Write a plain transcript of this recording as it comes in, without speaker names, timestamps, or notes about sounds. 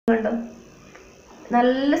കണ്ടോ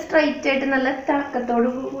നല്ല സ്ട്രൈറ്റ് ആയിട്ട് നല്ല തിളക്കത്തോട്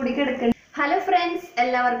കൂടി കിടക്കുന്നു. ഹലോ ഫ്രണ്ട്സ്,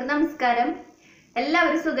 എല്ലാവർക്കും നമസ്കാരം.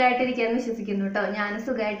 എല്ലാവരും സുഖമായിട്ടിരിക്കാന്ന് വിശ്വസിക്കുന്നു കേട്ടോ. ഞാൻ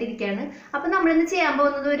സുഖമായിട്ടിരിക്കുകയാണ്. അപ്പൊ നമ്മളിന്ന് ചെയ്യാൻ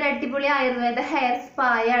പോകുന്നത് ഒരു അടിപൊളി ആയുർവേദ ഹെയർ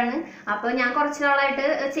സ്പായാണ്. അപ്പൊ ഞാൻ കുറച്ച് നാളായിട്ട്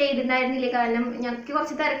ചെയ്തിട്ടുണ്ടായിരുന്നില്ല, കാരണം ഞങ്ങൾക്ക്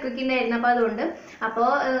കുറച്ച് തിരക്കൊക്കെ ഉണ്ടായിരുന്നു. അപ്പൊ അതുകൊണ്ട്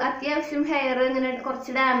അത്യാവശ്യം ഹെയർ ഇങ്ങനെ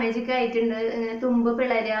കുറച്ച് ഡാമേജ് ഒക്കെ ആയിട്ടുണ്ട്, ഇങ്ങനെ തുമ്പ്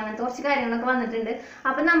പിളരുക അങ്ങനത്തെ കുറച്ച് കാര്യങ്ങളൊക്കെ വന്നിട്ടുണ്ട്.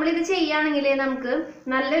 അപ്പൊ നമ്മളിത് ചെയ്യുകയാണെങ്കിൽ നമുക്ക്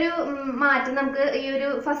നല്ലൊരു മാറ്റം നമുക്ക് ഈ ഒരു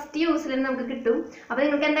ഫസ്റ്റ് യൂസിൽ നമുക്ക് കിട്ടും. അപ്പൊ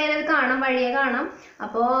നിങ്ങൾക്ക് എന്തായാലും അത് കാണാം, വഴിയെ കാണാം.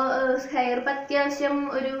 അപ്പോൾ ഹെയർ ഇപ്പം അത്യാവശ്യം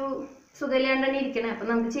ഒരു സുഖമില്ലാണ്ട് തന്നെ ഇരിക്കണേ. അപ്പൊ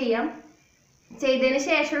നമുക്ക് ചെയ്യാം. ചെയ്തതിന്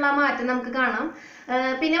ശേഷമുള്ള മാറ്റം നമുക്ക് കാണാം.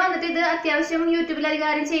 പിന്നെ വന്നിട്ട് ഇത് അത്യാവശ്യം യൂട്യൂബിൽ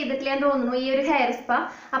അധികാരം ചെയ്തിട്ടില്ല എന്ന് തോന്നുന്നു, ഈ ഒരു ഹെയർ സ്പാ.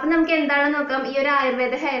 അപ്പൊ നമുക്ക് എന്താണെന്ന് നോക്കാം. ഈ ഒരു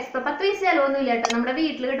ആയുർവേദ ഹെയർ സ്പാ 10 പൈസ ചിലവൊന്നും ഇല്ല കേട്ടോ. നമ്മുടെ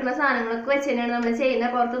വീട്ടിൽ കിട്ടുന്ന സാധനങ്ങളൊക്കെ വെച്ച് തന്നെയാണ് നമ്മൾ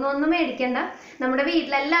ചെയ്യുന്നത്. പുറത്തുനിന്ന് ഒന്നും മേടിക്കേണ്ട. നമ്മുടെ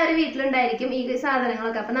വീട്ടിലെല്ലാവരും വീട്ടിലുണ്ടായിരിക്കും ഈ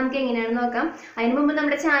സാധനങ്ങളൊക്കെ. അപ്പൊ നമുക്ക് എങ്ങനെയാണെന്ന് നോക്കാം. അതിന് മുമ്പ്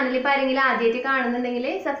നമ്മുടെ ചാനൽ ഇപ്പൊ ആരെങ്കിലും ആദ്യമായിട്ട് കാണുന്നുണ്ടെങ്കിൽ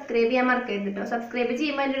സബ്സ്ക്രൈബ് ചെയ്യാൻ മറക്കരുത് കേട്ടോ. സബ്സ്ക്രൈബ്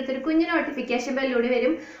ചെയ്യുമ്പോൾ അതിൻ്റെ അടുത്തൊരു കുഞ്ഞു നോട്ടിഫിക്കേഷൻ ബെല്ലൂടി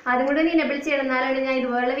വരും. അതും കൂടെ ഇനേബിൾ ചെയ്യണമെന്നാലാണ് ഞാൻ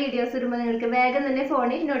ഇതുപോലുള്ള വീഡിയോസ് വരുമ്പോൾ നിങ്ങൾക്ക് വേഗം തന്നെ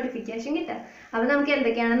ഫോണിൽ നോട്ടിഫിക്കേഷൻ കിട്ടുക. അപ്പൊ നമുക്ക്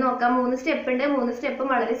എന്തൊക്കെയാണെന്ന് നോക്കാം. 3 സ്റ്റെപ്പ് ഉണ്ട്. 3 സ്റ്റെപ്പും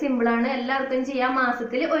വളരെ സിമ്പിൾ ആണ്, എല്ലാവർക്കും ചെയ്യാം.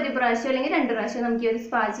 മാസത്തിൽ 1 പ്രാവശ്യം അല്ലെങ്കിൽ 2 പ്രാവശ്യം നമുക്ക് ഈ ഒരു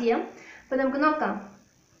സ്പാ ചെയ്യാം. അപ്പൊ നമുക്ക് നോക്കാം.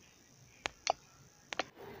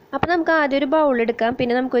 അപ്പോൾ നമുക്ക് ആദ്യം ഒരു ബൗൾ എടുക്കാം.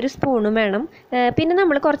 പിന്നെ നമുക്കൊരു സ്പൂണും വേണം. പിന്നെ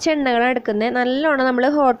നമ്മൾ കുറച്ച് എണ്ണകളാണ് എടുക്കുന്നത്. നല്ലോണം നമ്മൾ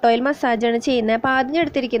ഹോട്ട് ഓയിൽ മസാജാണ് ചെയ്യുന്നത്. അപ്പോൾ ആദ്യം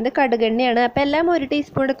എടുത്തിരിക്കുന്നത് കടുകെണ്ണയാണ്. അപ്പോൾ എല്ലാം 1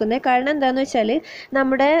 ടീസ്പൂൺ എടുക്കുന്നത്. കാരണം എന്താണെന്ന് വെച്ചാൽ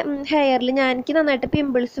നമ്മുടെ ഹെയറിൽ എനിക്ക് നന്നായിട്ട്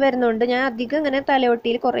പിമ്പിൾസ് വരുന്നതുകൊണ്ട് ഞാൻ അധികം ഇങ്ങനെ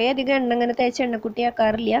തലയൊട്ടിയിൽ കുറേ അധികം എണ്ണ ഇങ്ങനെ തേച്ച് എണ്ണക്കുട്ടി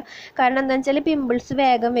ആക്കാറില്ല. കാരണം എന്താണെന്ന് വെച്ചാൽ പിമ്പിൾസ്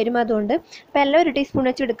വേഗം വരും. അതുകൊണ്ട് അപ്പോൾ എല്ലാം 1 ടീസ്പൂൺ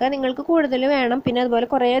വെച്ച് എടുക്കുക. നിങ്ങൾക്ക് കൂടുതൽ വേണം. പിന്നെ അതുപോലെ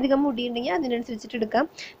കുറേ അധികം മുടി ഉണ്ടെങ്കിൽ അതിനനുസരിച്ചിട്ട് എടുക്കാം.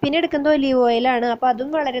 പിന്നെ എടുക്കുന്നത് ഒലീവ് ഓയിലാണ്. അപ്പോൾ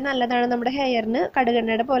അതും വളരെ നല്ലതാണ് നമ്മുടെ ഹെയറിന്.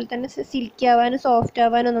 കടുകെണ്ണയുടെ പോലെ തന്നെ സിൽക്കി ആവാനും സോഫ്റ്റ്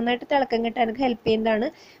ആവാനും നന്നായിട്ട് തിളക്കം കിട്ടാനൊക്കെ ഹെൽപ്പ് ചെയ്യുന്നതാണ്.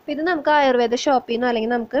 അപ്പോൾ ഇത് നമുക്ക് ആയുർവേദ ഷോപ്പിൽ നിന്നോ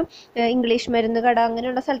അല്ലെങ്കിൽ നമുക്ക് ഇംഗ്ലീഷ് മരുന്ന് കട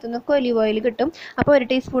അങ്ങനെയുള്ള സ്ഥലത്തു നിന്നൊക്കെ ഒലീവ് ഓയിൽ കിട്ടും. അപ്പോൾ 1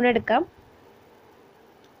 ടീസ്പൂൺ എടുക്കാം.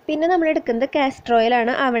 പിന്നെ നമ്മൾ എടുക്കുന്നത് കാസ്റ്റർ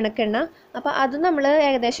ഓയിലാണ്, ആവണക്കെണ്ണ. അപ്പോൾ അത് നമ്മൾ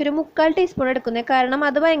ഏകദേശം ഒരു 3/4 ടീസ്പൂൺ എടുക്കുന്നത്. കാരണം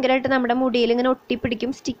അത് ഭയങ്കരമായിട്ട് നമ്മുടെ മുടിയിൽ ഇങ്ങനെ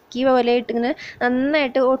ഒട്ടിപ്പിടിക്കും, സ്റ്റിക്കി പോലെ ആയിട്ട് ഇങ്ങനെ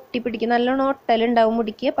നന്നായിട്ട് ഒട്ടിപ്പിടിക്കും, നല്ലോണം ഒട്ടലുണ്ടാവും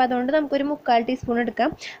മുടിക്ക്. അപ്പോൾ അതുകൊണ്ട് നമുക്കൊരു 3/4 ടീസ്പൂൺ എടുക്കാം.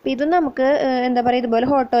 അപ്പോൾ ഇതും നമുക്ക് എന്താ പറയുക, ഇതുപോലെ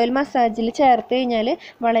ഹോട്ട് ഓയിൽ മസാജിൽ ചേർത്ത് കഴിഞ്ഞാൽ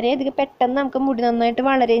വളരെയധികം പെട്ടെന്ന് നമുക്ക് മുടി നന്നായിട്ട്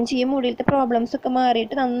വളരുകയും ചെയ്യും. മുടിയിലത്തെ പ്രോബ്ലംസ് ഒക്കെ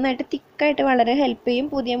മാറിയിട്ട് നന്നായിട്ട് തിക്കായിട്ട് വളരെ ഹെൽപ്പ് ചെയ്യും.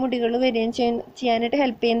 പുതിയ മുടികൾ വരികയും ചെയ്യാനായിട്ട്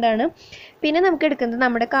ഹെൽപ്പ് ചെയ്യുന്നതാണ്. പിന്നെ നമുക്ക് എടുക്കുന്നത്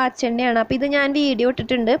നമ്മുടെ കാച്ചെണ്ണയാണ്. അപ്പോൾ ഇത് ഞാൻ വീഡിയോ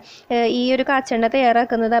ഇട്ടിട്ടുണ്ട്, ഈ ഒരു കാച്ചെണ്ണ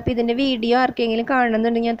തയ്യാറാക്കുന്നത്. അപ്പോൾ ഇതിൻ്റെ വീഡിയോ ആർക്കെങ്കിലും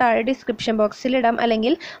കാണുന്നുണ്ടെങ്കിൽ ഞാൻ താഴെ ഡിസ്ക്രിപ്ഷൻ ബോക്സിൽ ഇടാം,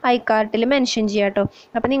 അല്ലെങ്കിൽ ഐക്കാർട്ടിൽ മെൻഷൻ ചെയ്യാം കേട്ടോ.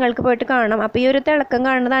 അപ്പോൾ നിങ്ങൾക്ക് പോയിട്ട് കാണാം. അപ്പോൾ ഈ ഒരു തിളക്കം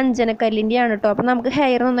കാണുന്നത് അഞ്ജനക്കല്ലിൻ്റെയാണ് കേട്ടോ. അപ്പോൾ നമുക്ക്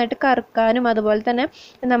ഹെയർ നന്നായിട്ട് കറുക്കാനും അതുപോലെ തന്നെ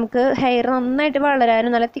നമുക്ക് ഹെയർ നന്നായിട്ട്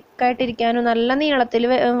വളരാനും നല്ല തിക്കായിട്ടിരിക്കാനും നല്ല നീളത്തിൽ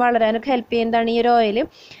വളരാനൊക്കെ ഹെൽപ്പ് ചെയ്യുന്നതാണ് ഈ ഒരു ഓയിൽ.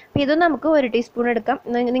 അപ്പോൾ ഇത് നമുക്ക് 1 ടീസ്പൂൺ എടുക്കാം.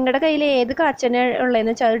 നിങ്ങളുടെ കയ്യിൽ ഏത് കാച്ചെണ്ണ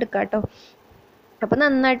ഉള്ളതെന്ന് വെച്ചാൽ അത് എടുക്കാം കേട്ടോ. അപ്പോൾ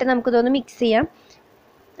നന്നായിട്ട് നമുക്കിതൊന്ന് മിക്സ് ചെയ്യാം.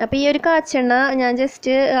 അപ്പോൾ ഈ ഒരു കാച്ചെണ്ണ ഞാൻ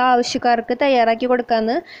ജസ്റ്റ് ആവശ്യക്കാർക്ക് തയ്യാറാക്കി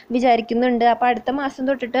കൊടുക്കാമെന്ന് വിചാരിക്കുന്നുണ്ട്. അപ്പോൾ അടുത്ത മാസം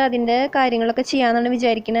തൊട്ടിട്ട് അതിൻ്റെ കാര്യങ്ങളൊക്കെ ചെയ്യാമെന്നാണ്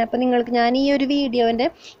വിചാരിക്കുന്നത്. അപ്പോൾ നിങ്ങൾക്ക് ഞാൻ ഈ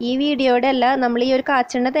വീഡിയോയുടെ അല്ല, നമ്മൾ ഈ ഒരു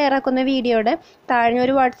കാച്ചെണ്ണ തയ്യാറാക്കുന്ന വീഡിയോയുടെ താഴെ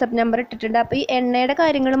ഒരു വാട്സപ്പ് നമ്പർ ഇട്ടിട്ടുണ്ട്. അപ്പോൾ ഈ എണ്ണയുടെ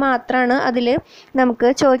കാര്യങ്ങൾ മാത്രമാണ് അതിൽ നമുക്ക്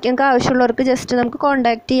ചോദിക്കാൻ ആവശ്യമുള്ളവർക്ക് ജസ്റ്റ് നമുക്ക്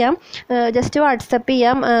കോൺടാക്റ്റ് ചെയ്യാം, ജസ്റ്റ് വാട്സപ്പ്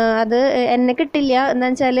ചെയ്യാം. അത് എന്നെ കിട്ടില്ല,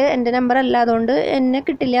 എന്താണെന്ന് വെച്ചാൽ എൻ്റെ നമ്പർ അല്ല, അതുകൊണ്ട് എന്നെ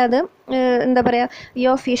കിട്ടില്ല. അത് എന്താ പറയുക, ഈ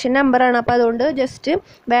ഒഫീഷ്യൽ നമ്പറാണ്. അപ്പോൾ അതുകൊണ്ട് ജസ്റ്റ്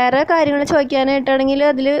വേറെ കാര്യങ്ങൾ ചോദിക്കാനായിട്ടാണെങ്കിൽ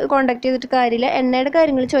അതിൽ കോൺടാക്ട് ചെയ്തിട്ട് കാര്യമില്ല. എണ്ണയുടെ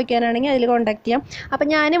കാര്യങ്ങൾ ചോദിക്കാനാണെങ്കിൽ അതിൽ കോൺടാക്ട് ചെയ്യാം. അപ്പോൾ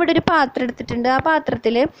ഞാനിവിടെ ഒരു പാത്രം എടുത്തിട്ടുണ്ട്. ആ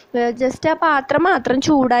പാത്രത്തിൽ ജസ്റ്റ് ആ പാത്രം മാത്രം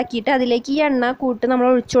ചൂടാക്കിയിട്ട് അതിലേക്ക് ഈ എണ്ണ കൂട്ട് നമ്മൾ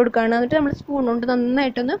ഒഴിച്ചു കൊടുക്കുകയാണ്. എന്നിട്ട് നമ്മൾ സ്പൂൺ കൊണ്ട്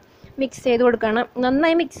നന്നായിട്ടൊന്ന് മിക്സ് ചെയ്ത് കൊടുക്കണം.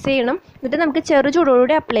 നന്നായി മിക്സ് ചെയ്യണം. എന്നിട്ട് നമുക്ക് ചെറു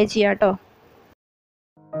ചൂടോടുകൂടി അപ്ലൈ ചെയ്യാം കേട്ടോ.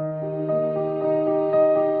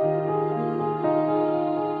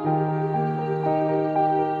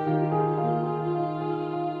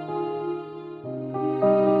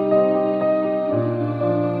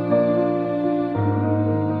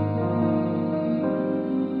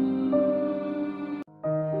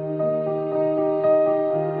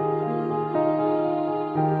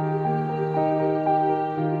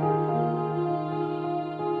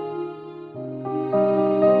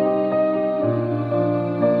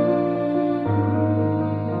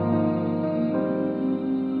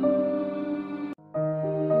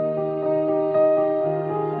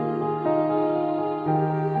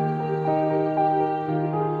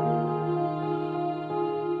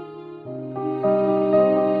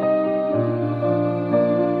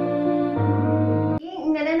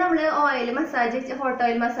 ഹോട്ട്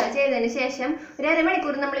ഓയിൽ മസാജ് ചെയ്തതിന് ശേഷം ഒരു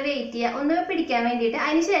അരമണിക്കൂർ നമ്മൾ വെയിറ്റ് ചെയ്യുക, ഒന്ന് പിടിക്കാൻ വേണ്ടിയിട്ട്.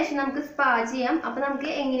 അതിന് ശേഷം നമുക്ക് സ്പാ ചെയ്യാം. അപ്പോൾ നമുക്ക്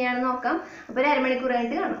എങ്ങനെയാണെന്ന് നോക്കാം. അപ്പോൾ ഒരു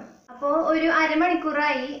അരമണിക്കൂറായിട്ട് കാണാം. അപ്പോൾ ഒരു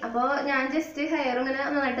അരമണിക്കൂറായി. അപ്പോൾ ഞാൻ ജസ്റ്റ് ഹെയർ ഇങ്ങനെ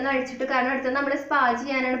നന്നായിട്ട് നഴിച്ചിട്ട്, കാരണം അടുത്ത് നമ്മൾ സ്പാ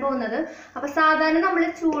ചെയ്യാനാണ് പോകുന്നത്. അപ്പോൾ സാധാരണ നമ്മൾ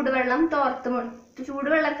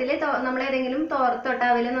ചൂടുവെള്ളത്തിൽ നമ്മൾ ഏതെങ്കിലും തോർത്തോ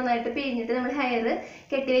ടവൽ നന്നായിട്ട് പിഴിഞ്ഞിട്ട് നമ്മൾ ഹെയർ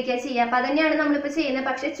കെട്ടിവെക്കുക ചെയ്യുക. അപ്പോൾ അതന്നെയാണ് നമ്മളിപ്പോൾ ചെയ്യുന്നത്.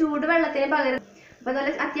 പക്ഷേ ചൂടുവെള്ളത്തിന് പകരം അപ്പോൾ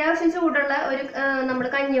നല്ല അത്യാവശ്യം ചൂടുള്ള ഒരു നമ്മൾ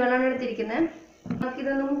കഞ്ഞിവെള്ളമാണ് എടുത്തിരിക്കുന്നത്.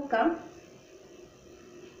 നമുക്കിതൊന്ന് മുക്കാം.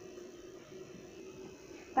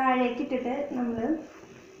 താഴേക്ക് ഇട്ടിട്ട് നമ്മൾ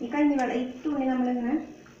ഈ കഞ്ഞിവെള്ളം, ഈ തുണി നമ്മളിങ്ങനെ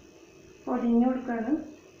പൊതിഞ്ഞു കൊടുക്കുകയാണ്.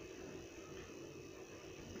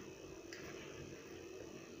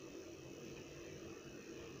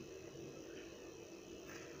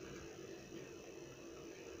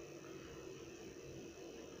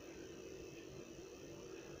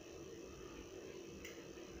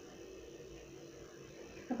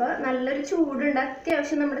 അപ്പോൾ നല്ലൊരു ചൂടുണ്ട്,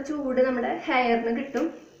 അത്യാവശ്യം നമ്മുടെ ചൂട് നമ്മുടെ ഹെയറിന് കിട്ടും.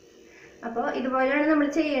 അപ്പോൾ ഇതുപോലെയാണ് നമ്മൾ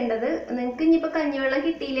ചെയ്യേണ്ടത്. നിങ്ങൾക്ക് ഇനിയിപ്പോൾ കഞ്ഞിവെള്ളം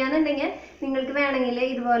കിട്ടിയില്ല എന്നുണ്ടെങ്കിൽ നിങ്ങൾക്ക് വേണമെങ്കിൽ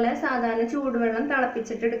ഇതുപോലെ സാധാരണ ചൂടുവെള്ളം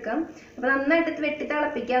തിളപ്പിച്ചിട്ട് എടുക്കാം. അപ്പോൾ നന്നായിട്ട് വെട്ടി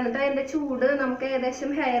തിളപ്പിക്കുക. എന്നിട്ട് അതിൻ്റെ ചൂട് നമുക്ക്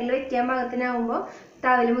ഏകദേശം ഹെയറിൽ വെക്കാൻ പാകത്തിനാവുമ്പോൾ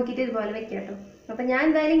ടവൽ മുക്കിയിട്ട് ഇതുപോലെ വെക്കാം കേട്ടോ. അപ്പോൾ ഞാൻ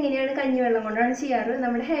എന്തായാലും ഇങ്ങനെയാണ് കഞ്ഞിവെള്ളം കൊണ്ടാണ് ചെയ്യാറ്.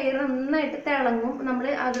 നമ്മുടെ ഹെയർ നന്നായിട്ട് തിളങ്ങും. നമ്മൾ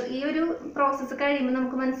അത് ഈ ഒരു പ്രോസസ്സ് കഴിയുമ്പോൾ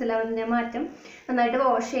നമുക്ക് മനസ്സിലാവുന്ന മാറ്റം. നന്നായിട്ട്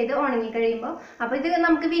വാഷ് ചെയ്ത് ഉണങ്ങി കഴിയുമ്പോൾ. അപ്പോൾ ഇത്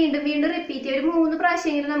നമുക്ക് വീണ്ടും വീണ്ടും റിപ്പീറ്റ് ചെയ്യാം. ഒരു 3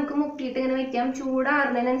 പ്രാവശ്യമെങ്കിലും നമുക്ക് മുക്കിയിട്ട് ഇങ്ങനെ വെക്കാം,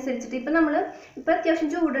 ചൂടാറുന്നതിനനുസരിച്ചിട്ട്. ഇപ്പം അത്യാവശ്യം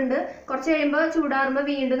ചൂടുണ്ട്. കുറച്ച് കഴിയുമ്പോൾ ചൂടാറുമ്പോൾ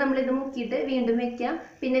വീണ്ടും നമ്മളിത് മുക്കിയിട്ട് വീണ്ടും വെക്കാം.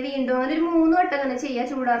 പിന്നെ വീണ്ടും അങ്ങനെ ഒരു 3 വട്ടം അങ്ങനെ ചെയ്യുക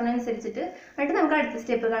ചൂടാറുന്നതിനനുസരിച്ചിട്ട്. എന്നിട്ട് നമുക്ക് അടുത്ത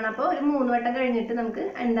സ്റ്റെപ്പ് കാണാം. അപ്പോൾ ഒരു 3 വട്ടം കഴിഞ്ഞിട്ട് നമുക്ക്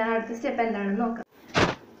അടുത്ത സ്റ്റെപ്പ് എന്താണെന്ന് നോക്കാം.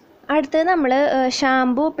 അടുത്തത് നമ്മൾ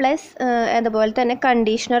ഷാംപൂ പ്ലസ് അതുപോലെ തന്നെ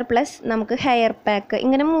കണ്ടീഷണർ പ്ലസ് നമുക്ക് ഹെയർ പാക്ക്,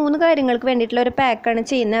 ഇങ്ങനെ 3 കാര്യങ്ങൾക്ക് വേണ്ടിയിട്ടുള്ള ഒരു പാക്കാണ്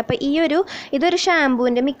ചെയ്യുന്നത്. അപ്പോൾ ഇതൊരു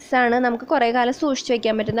ഷാംപൂവിൻ്റെ മിക്സാണ്. നമുക്ക് കുറേ കാലം സൂക്ഷിച്ച്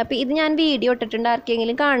വയ്ക്കാൻ പറ്റുന്നത്. അപ്പോൾ ഇത് ഞാൻ വീഡിയോ ഇട്ടിട്ടുണ്ട്.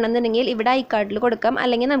 ആർക്കെങ്കിലും കാണണമെന്നുണ്ടെങ്കിൽ ഇവിടെ ഐ കാർഡിൽ കൊടുക്കാം,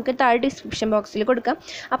 അല്ലെങ്കിൽ നമുക്ക് താഴെ ഡിസ്ക്രിപ്ഷൻ ബോക്സിൽ കൊടുക്കാം.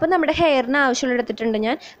 അപ്പോൾ നമ്മുടെ ഹെയറിന് ആവശ്യമുള്ള എടുത്തിട്ടുണ്ട്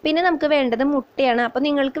ഞാൻ. പിന്നെ നമുക്ക് വേണ്ടത് മുട്ടയാണ്. അപ്പോൾ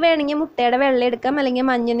നിങ്ങൾക്ക് വേണമെങ്കിൽ മുട്ടയുടെ വെള്ള എടുക്കാം, അല്ലെങ്കിൽ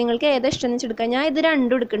മഞ്ഞ, നിങ്ങൾക്ക് ഏത് ഇഷ്ടം വെച്ചെടുക്കാം. ഞാൻ ഇത്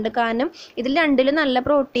രണ്ടും എടുക്കുന്നുണ്ട്. കാരണം ഇതിൽ രണ്ടിലും നല്ല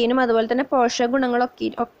പ്രോട്ടീനും അതുപോലെ തന്നെ പോഷക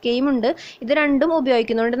ഗുണങ്ങളൊക്കെയും ഉണ്ട്. ഇത് രണ്ടും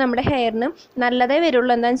ഉപയോഗിക്കുന്നതുകൊണ്ട് നമ്മുടെ ഹെയറിന് നല്ലതേ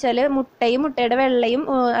വരുള്ളൂ. എന്താണെന്ന് വെച്ചാൽ മുട്ടയുടെ വെള്ളയും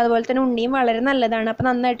അതുപോലെ തന്നെ ഉണ്ണിയും വളരെ നല്ലതാണ്. അപ്പോൾ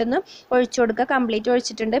നന്നായിട്ടൊന്ന് ഒഴിച്ചു കൊടുക്കുക. കംപ്ലീറ്റ്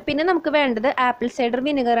ഒഴിച്ചിട്ടുണ്ട്. പിന്നെ നമുക്ക് വേണ്ടത് ആപ്പിൾ സൈഡർ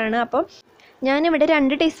വിനെഗറാണ്. അപ്പോൾ ഞാനിവിടെ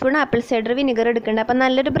 2 ടീസ്പൂൺ ആപ്പിൾ സൈഡർ വിനെഗർ എടുക്കുന്നുണ്ട്. അപ്പോൾ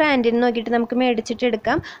നല്ലൊരു ബ്രാൻഡിന് നോക്കിയിട്ട് നമുക്ക് മേടിച്ചിട്ട്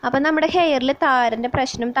എടുക്കാം. അപ്പോൾ നമ്മുടെ ഹെയറിൽ താരൻ്റെ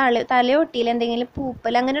പ്രശ്നം, തലയൊട്ടിയിൽ എന്തെങ്കിലും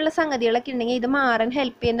പൂപ്പൽ അങ്ങനെയുള്ള സംഗതികളൊക്കെ ഉണ്ടെങ്കിൽ ഇത് മാറാൻ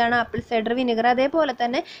ഹെൽപ്പ് ചെയ്യുന്നതാണ് ആപ്പിൾ സൈഡർ വിനെഗർ. അതേപോലെ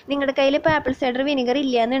തന്നെ നിങ്ങളുടെ കയ്യിൽ ഇപ്പോൾ ആപ്പിൾ സൈഡർ വിനെഗർ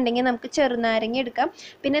ഇല്ല എന്നുണ്ടെങ്കിൽ നമുക്ക് ചെറുനാരങ്ങ എടുക്കാം.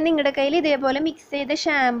 പിന്നെ നിങ്ങളുടെ കയ്യിൽ ഇതേപോലെ മിക്സ് ചെയ്ത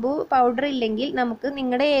ഷാംപൂ പൗഡർ ഇല്ലെങ്കിൽ നമുക്ക്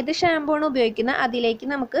നിങ്ങളുടെ ഏത് ഷാംപൂ ആണ് ഉപയോഗിക്കുന്നത്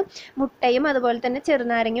അതിലേക്ക് നമുക്ക് മുട്ടയും അതുപോലെ തന്നെ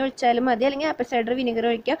ചെറുനാരങ്ങ ഒഴിച്ചാലും മതി, അല്ലെങ്കിൽ ആപ്പിൾ സൈഡർ വിനെഗർ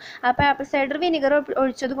ഒഴിക്കാം. അപ്പോൾ ആപ്പിൾ സൈഡർ വിനെഗർ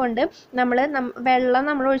ഒഴിച്ചത് കൊണ്ട് വെള്ളം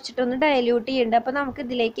നമ്മൾ ഒഴിച്ചിട്ടൊന്ന് ഡയല്യൂട്ട് ചെയ്യുന്നുണ്ട്. അപ്പോൾ നമുക്ക്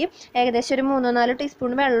ഇതിലേക്ക് ഏകദേശം ഒരു 3-4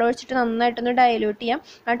 ടീസ്പൂൺ വെള്ളം ഒഴിച്ചിട്ട് നന്നായിട്ടൊന്ന് ഡയല്യൂട്ട് ചെയ്യാം.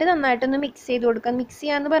 എന്നിട്ട് നന്നായിട്ടൊന്ന് മിക്സ് ചെയ്ത് കൊടുക്കാം. മിക്സ്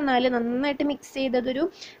ചെയ്യാന്ന് പറഞ്ഞാൽ നന്നായിട്ട് മിക്സ് ചെയ്തതൊരു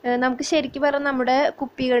നമുക്ക് ശരിക്കും പറഞ്ഞാൽ നമ്മുടെ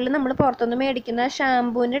കുപ്പികളിൽ നമ്മൾ പുറത്തുനിന്ന് മേടിക്കുന്ന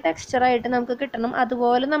ഷാമ്പൂവിൻ്റെ ടെക്സ്ചറായിട്ട് നമുക്ക് കിട്ടണം.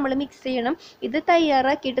 അതുപോലെ നമ്മൾ മിക്സ് ചെയ്യണം. ഇത്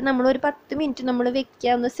തയ്യാറാക്കിയിട്ട് നമ്മൾ ഒരു 10 മിനിറ്റ് നമ്മൾ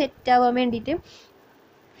വെക്കുക, ഒന്ന് സെറ്റ് ആവാൻ വേണ്ടിയിട്ട്.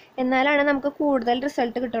 എന്നാലാണ് നമുക്ക് കൂടുതൽ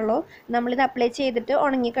റിസൾട്ട് കിട്ടുള്ളൂ. നമ്മളിത് അപ്ലൈ ചെയ്തിട്ട്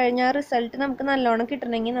ഉണങ്ങിക്കഴിഞ്ഞാൽ ആ റിസൾട്ട് നമുക്ക് നല്ലോണം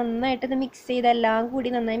കിട്ടണമെങ്കിൽ നന്നായിട്ട് ഇത് മിക്സ് ചെയ്ത് എല്ലാം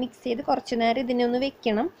കൂടി നന്നായി മിക്സ് ചെയ്ത് കുറച്ച് നേരം ഇതിനെ ഒന്ന്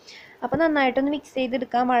വെക്കണം. അപ്പോൾ നന്നായിട്ടൊന്ന് മിക്സ്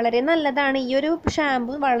ചെയ്തെടുക്കാം. വളരെ നല്ലതാണ് ഈ ഒരു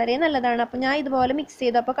ഷാമ്പൂ, വളരെ നല്ലതാണ്. അപ്പോൾ ഞാൻ ഇതുപോലെ മിക്സ്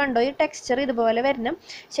ചെയ്തപ്പോൾ കണ്ടോ ഈ ടെക്സ്ചർ ഇതുപോലെ വരണം.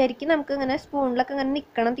 ശരിക്കും നമുക്ക് ഇങ്ങനെ സ്പൂണിലൊക്കെ ഇങ്ങനെ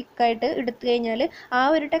നിൽക്കണം. തിക്കായിട്ട് എടുത്തു കഴിഞ്ഞാൽ ആ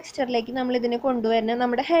ഒരു ടെക്സ്ചറിലേക്ക് നമ്മൾ ഇതിനെ കൊണ്ടുവരണം.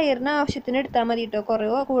 നമ്മുടെ ഹെയറിന് ആവശ്യത്തിന് എടുത്താൽ മതി കേട്ടോ.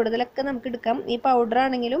 കുറവോ കൂടുതലൊക്കെ നമുക്ക് എടുക്കാം. ഈ പൗഡർ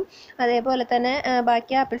ആണെങ്കിലും അതേപോലെ തന്നെ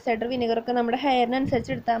ബാക്കി ആപ്പിൾ സൈഡർ വിനെഗറൊക്കെ നമ്മുടെ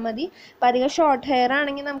ഹെയറിനനുസരിച്ച് എടുത്താൽ മതി. അപ്പോൾ അധികം ഷോർട്ട് ഹെയർ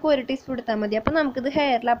ആണെങ്കിൽ നമുക്ക് 1 ടീസ്പൂൺ എടുത്താൽ മതി. അപ്പോൾ നമുക്കിത്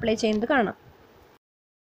ഹെയറിൽ അപ്ലൈ ചെയ്യുന്നത് കാണാം.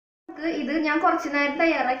 ഇത് ഞാൻ കുറച്ച് നേരം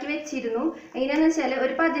തയ്യാറാക്കി വെച്ചിരുന്നു. എങ്ങനെയാണെന്ന് വെച്ചാൽ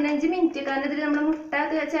ഒരു 15 മിനിറ്റ്, കാരണം ഇതിൽ നമ്മൾ മുട്ട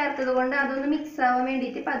ചേർത്തത് കൊണ്ട് അതൊന്ന് മിക്സ് ആവാൻ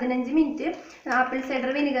വേണ്ടിയിട്ട് 15 മിനിറ്റ് ആപ്പിൾ സൈഡർ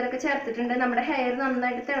വിനെഗറൊക്കെ ചേർത്തിട്ടുണ്ട്. നമ്മുടെ ഹെയർ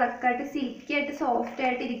നന്നായിട്ട് തിളക്കായിട്ട് സിൽക്കി ആയിട്ട് സോഫ്റ്റ്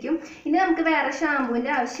ആയിട്ട് ഇരിക്കും. ഇനി നമുക്ക് വേറെ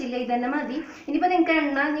ഷാമ്പൂവിൻ്റെ ആവശ്യമില്ല, ഇത് തന്നെ മതി. ഇനിയിപ്പോൾ നിങ്ങൾക്ക്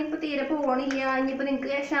എണ്ണ ഇനിയിപ്പോൾ തീരെ പോകണില്ല, ഇനിയിപ്പോൾ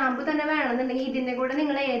നിങ്ങൾക്ക് ഷാമ്പൂ തന്നെ വേണമെന്നുണ്ടെങ്കിൽ ഇതിൻ്റെ കൂടെ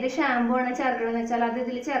നിങ്ങൾ ഏത് ഷാമ്പൂ ആണ് ചേർക്കണമെന്ന് വെച്ചാൽ അത്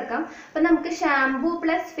ഇതിൽ ചേർക്കാം. അപ്പം നമുക്ക് shampoo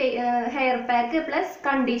plus hair pack plus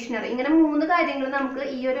conditioner, ഇങ്ങനെ 3 കാര്യങ്ങൾ നമുക്ക്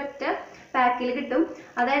ഈ ഒരു ഒറ്റ പാക്കിൽ കിട്ടും.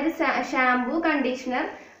 അതായത് ഷാമ്പൂ, കണ്ടീഷണർ,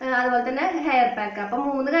 അതുപോലെ തന്നെ ഹെയർ പാക്ക്. അപ്പോൾ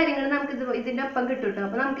 3 കാര്യങ്ങൾ നമുക്ക് ഇതിൻ്റെ ഒപ്പം കിട്ടും കേട്ടോ.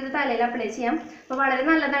 അപ്പോൾ നമുക്കിത് തലയിൽ അപ്ലൈ ചെയ്യാം. അപ്പോൾ വളരെ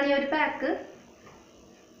നല്ലതാണ് ഈ ഒരു പാക്ക്.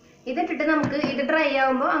 ഇതിട്ടിട്ട് നമുക്ക് ഇത് ഡ്രൈ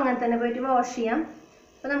ആകുമ്പോൾ അങ്ങനെ തന്നെ പോയിട്ട് വാഷ് ചെയ്യാം.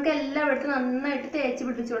 അപ്പോൾ നമുക്ക് എല്ലായിടത്തും നന്നായിട്ട് തേച്ച്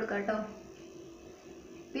പിടിപ്പിച്ച് കൊടുക്കാം കേട്ടോ.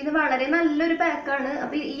 ഇത് വളരെ നല്ലൊരു പാക്കാണ്.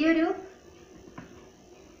 അപ്പോൾ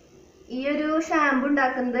ഈ ഒരു ഷാമ്പു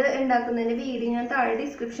ഉണ്ടാക്കുന്നതിൻ്റെ വീഡിയോ ഞാൻ താഴെ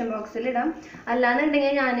ഡിസ്ക്രിപ്ഷൻ ബോക്സിൽ ഇടാം.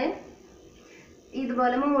 അല്ലാന്നുണ്ടെങ്കിൽ ഞാൻ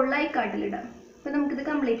ഇതുപോലെ മുകളിൽ ഐ കാർഡിലിടാം. അപ്പോൾ നമുക്കിത്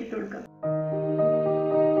കംപ്ലീറ്റ് ഇട്ട് കൊടുക്കാം.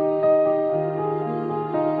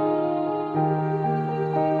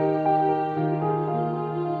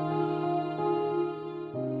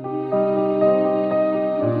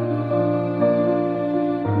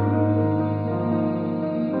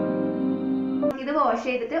 വാഷ്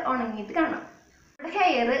ചെയ്തിട്ട് ഉണങ്ങിയിട്ട് കാണാം. നമ്മുടെ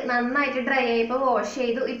ഹെയർ നന്നായിട്ട് ഡ്രൈ ആയിപ്പോൾ വാഷ്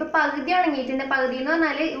ചെയ്തു. ഇപ്പൊ പകുതി ഉണങ്ങിയിട്ടുണ്ട്. പകുതി എന്ന്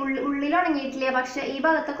പറഞ്ഞാൽ ഉള്ളിൽ ഉണങ്ങിയിട്ടില്ല, പക്ഷെ ഈ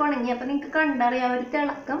ഭാഗത്തൊക്കെ ഉണങ്ങി. അപ്പൊ നിങ്ങൾക്ക് കണ്ടറിയാം ഒരു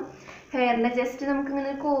തിളക്കം ഹെയറിന്റെ. ജസ്റ്റ് നമുക്ക്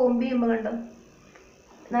ഇങ്ങനെ കോമ്പ് ചെയ്യുമ്പോൾ കണ്ടോ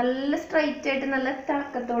നല്ല സ്ട്രൈറ്റ് ആയിട്ട് നല്ല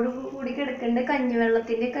തിളക്കത്തോട് കൂടി കിടക്കുന്നുണ്ട്.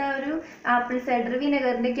 കഞ്ഞിവെള്ളത്തിന്റെ ഒക്കെ ആ ഒരു ആപ്പിൾ സൈഡർ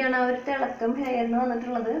വിനെഗറിന്റെ ഒക്കെയാണ് ആ ഒരു തിളക്കം ഹെയറിന്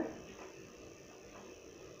വന്നിട്ടുള്ളത്.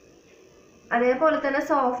 അതേപോലെ തന്നെ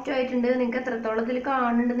സോഫ്റ്റ് ആയിട്ടുണ്ട്. നിങ്ങൾക്ക് എത്രത്തോളം ഇതിൽ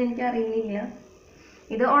കാണുന്നുണ്ടെന്ന് എനിക്ക് അറിയുന്നില്ല.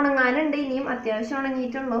 ഇത് ഉണങ്ങാനുണ്ട്, ഇനിയും അത്യാവശ്യം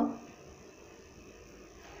ഉണങ്ങിയിട്ടുള്ളൂ.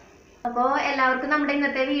 അപ്പോൾ എല്ലാവർക്കും നമ്മുടെ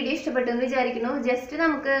ഇന്നത്തെ വീഡിയോ ഇഷ്ടപ്പെട്ടു എന്ന് വിചാരിക്കുന്നു. ജസ്റ്റ്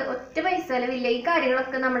നമുക്ക് ഒറ്റ പൈസ ചെലവില്ല, ഈ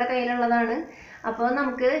കാര്യങ്ങളൊക്കെ നമ്മുടെ കയ്യിലുള്ളതാണ്. അപ്പോൾ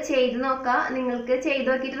നമുക്ക് ചെയ്ത് നോക്കാം. നിങ്ങൾക്ക് ചെയ്ത്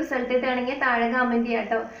നോക്കിയിട്ട് റിസൾട്ട് കിട്ടുകയാണെങ്കിൽ താഴെ കമൻറ്റ് ചെയ്യാം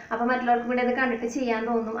കേട്ടോ. അപ്പോൾ മറ്റുള്ളവർക്കും കൂടി അത് കണ്ടിട്ട് ചെയ്യാൻ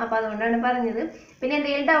തോന്നും. അപ്പോൾ അതുകൊണ്ടാണ് പറഞ്ഞത്. പിന്നെ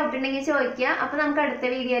എന്തെങ്കിലും ഡൗട്ട് ഉണ്ടെങ്കിൽ ചോദിക്കുക. അപ്പോൾ നമുക്ക് അടുത്ത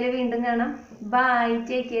വീഡിയോയിൽ വീണ്ടും കാണാം. By,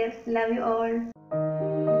 take care, love you all.